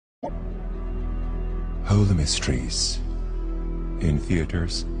Holy Mysteries, in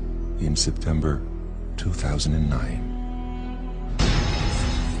theaters in September 2009.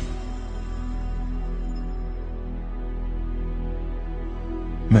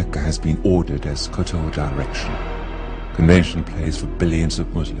 Mecca has been ordered as Qur'an direction, convention place for billions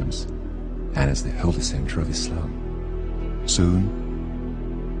of Muslims, and as the holy center of Islam.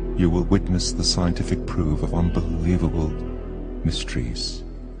 Soon, you will witness the scientific proof of unbelievable mysteries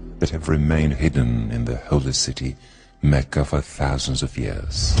that have remained hidden in the holy city, Mecca, for thousands of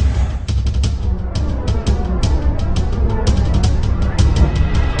years.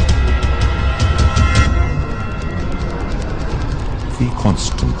 The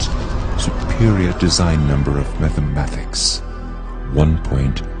constant, superior design number of mathematics,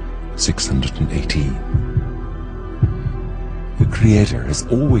 1.618. The Creator has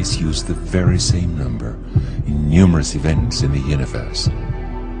always used the very same number in numerous events in the universe.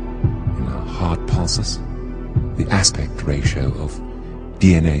 In our heart pulses, the aspect ratio of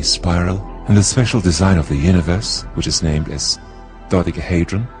DNA spiral, and the special design of the universe, which is named as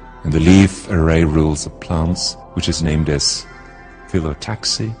dodecahedron, and the leaf array rules of plants, which is named as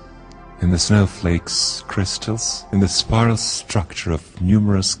phyllotaxy, in the snowflakes crystals, in the spiral structure of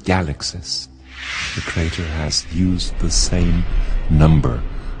numerous galaxies. The Creator has used the same number,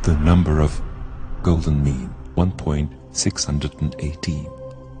 the number of golden mean, 1.618.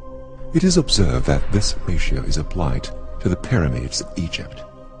 It is observed that this ratio is applied to the pyramids of Egypt,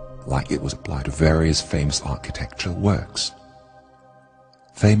 like it was applied to various famous architectural works.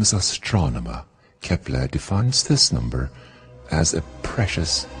 Famous astronomer Kepler defines this number as a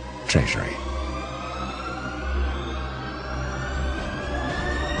precious treasury.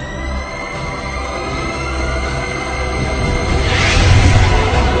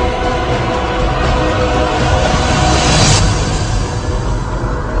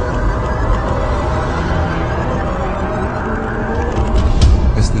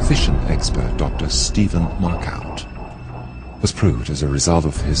 Vision expert Dr. Stephen Markout was proved as a result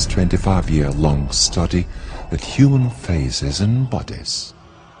of his 25-year-long study that human faces and bodies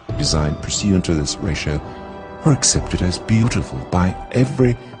designed pursuant to this ratio are accepted as beautiful by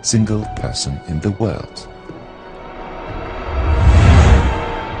every single person in the world.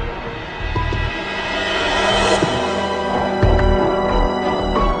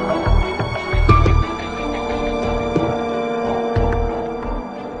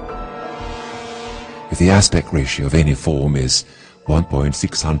 If the aspect ratio of any form is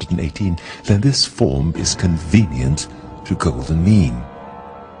 1.618, then this form is convenient to golden mean.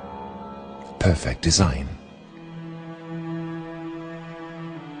 Perfect design.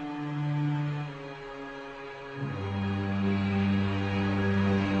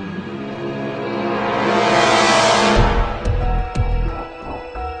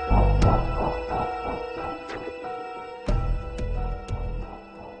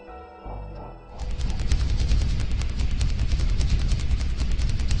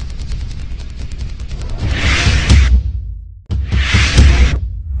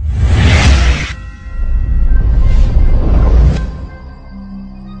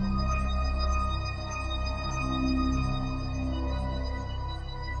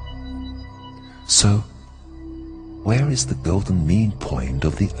 So, where is the golden mean point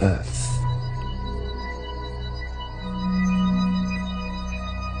of the Earth?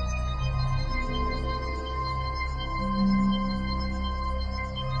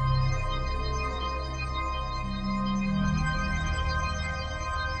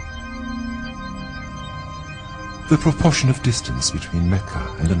 The proportion of distance between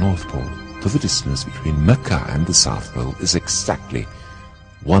Mecca and the North Pole to the distance between Mecca and the South Pole is exactly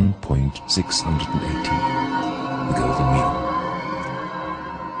 1.618, the golden mean.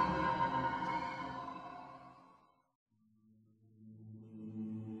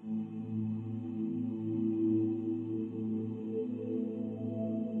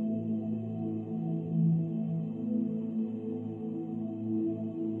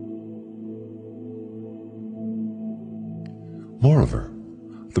 Moreover,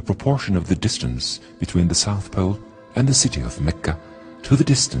 the proportion of the distance between the South Pole and the city of Mecca to the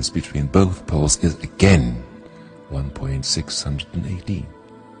distance between both poles is again 1.618.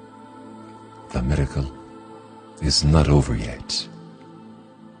 The miracle is not over yet.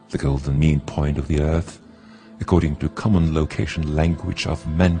 The golden mean point of the Earth, according to common location language of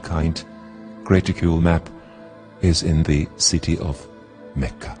mankind, graticule map, is in the city of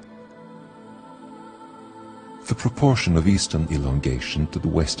Mecca. The proportion of eastern elongation to the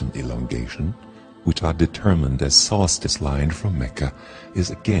western elongation, which are determined as solstice line from Mecca, is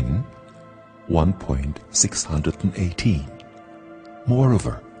again 1.618.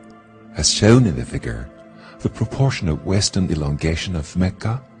 Moreover, As shown in the figure, the proportion of western elongation of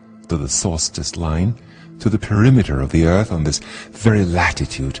Mecca to the solstice line to the perimeter of the Earth on this very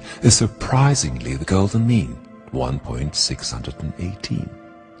latitude is surprisingly the golden mean, 1.618.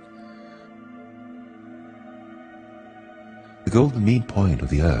 The golden mean point of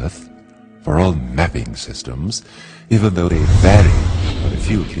the Earth, for all mapping systems, even though they vary by a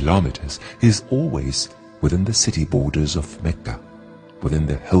few kilometers, is always within the city borders of Mecca, within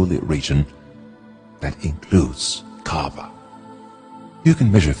the holy region that includes Kaaba. You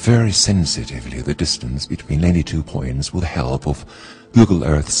can measure very sensitively the distance between any two points with the help of Google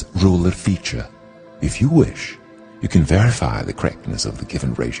Earth's ruler feature. If you wish, you can verify the correctness of the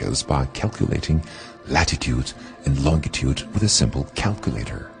given ratios by calculating latitude and longitude with a simple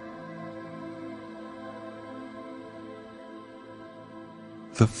calculator.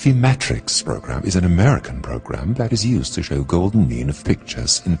 The Phematrix program is an American program that is used to show golden mean of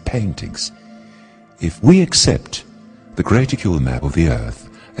pictures and paintings. If we accept the graticule map of the Earth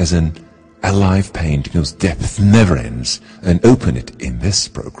as an alive painting whose depth never ends and open it in this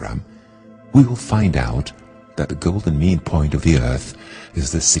program, we will find out that the golden mean point of the Earth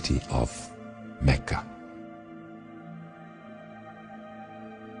is the city of Mecca.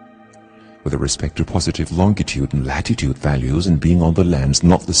 With respect to positive longitude and latitude values and being on the lands,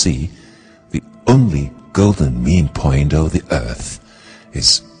 not the sea, the only golden mean point of the Earth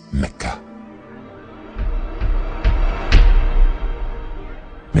is Mecca.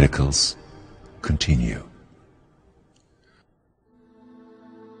 Miracles continue.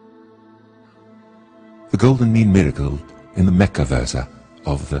 The golden mean miracle in the Mecca verse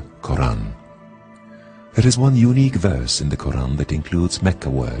of the Quran. There is one unique verse in the Quran that includes Mecca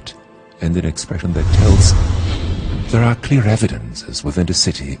word and an expression that tells there are clear evidences within the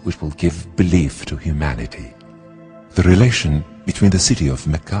city which will give belief to humanity. The relation between the city of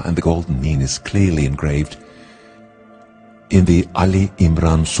Mecca and the golden mean is clearly engraved in the Ali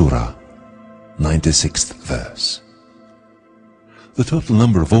Imran Surah, 96th verse. The total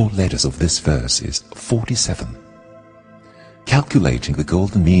number of all letters of this verse is 47. Calculating the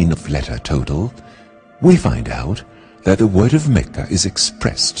golden mean of letter total, we find out that the word of Mecca is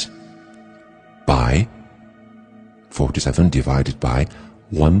expressed by 47 divided by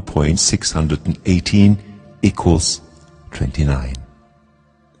 1.618 equals 29.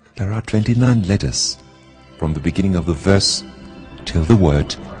 There are 29 letters from the beginning of the verse till the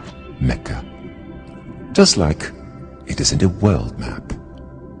word Mecca. Just like it is in the world map.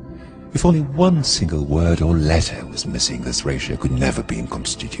 If only one single word or letter was missing, this ratio could never be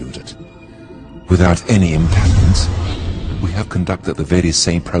constituted. Without any impediment, we have conducted the very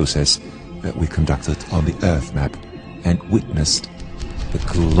same process that we conducted on the Earth map and witnessed the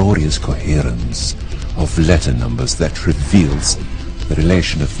glorious coherence of letter numbers that reveals the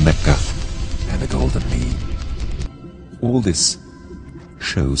relation of Mecca and the golden mean. All this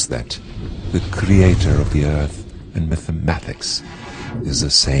shows that the creator of the earth and mathematics is the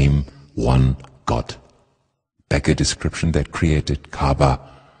same one God. Becker description that created Kaaba,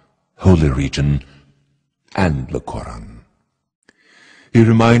 holy region, and the Quran. He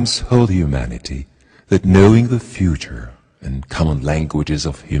reminds whole humanity that knowing the future and common languages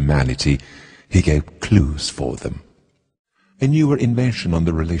of humanity, he gave clues for them. A newer invention on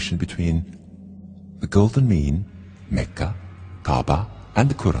the relation between the golden mean, Mecca, Kaaba, and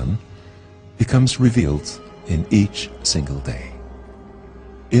the Quran becomes revealed in each single day.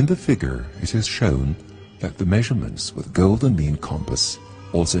 In the figure, it is shown that the measurements with golden mean compass,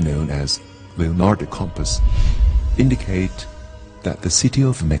 also known as Leonardo compass, indicate that the city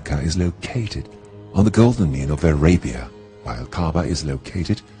of Mecca is located on the golden mean of Arabia, while Kaaba is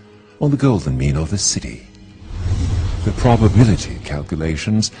located on the golden mean of the city. The probability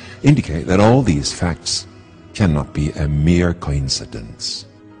calculations indicate that all these facts cannot be a mere coincidence.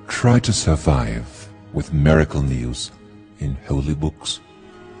 Try to survive with miracle news in holy books,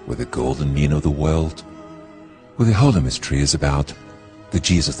 with the golden mean of the world, with the holy mysteries about the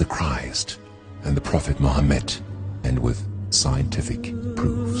Jesus the Christ and the Prophet Muhammad, and with scientific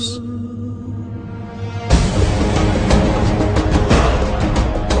proofs.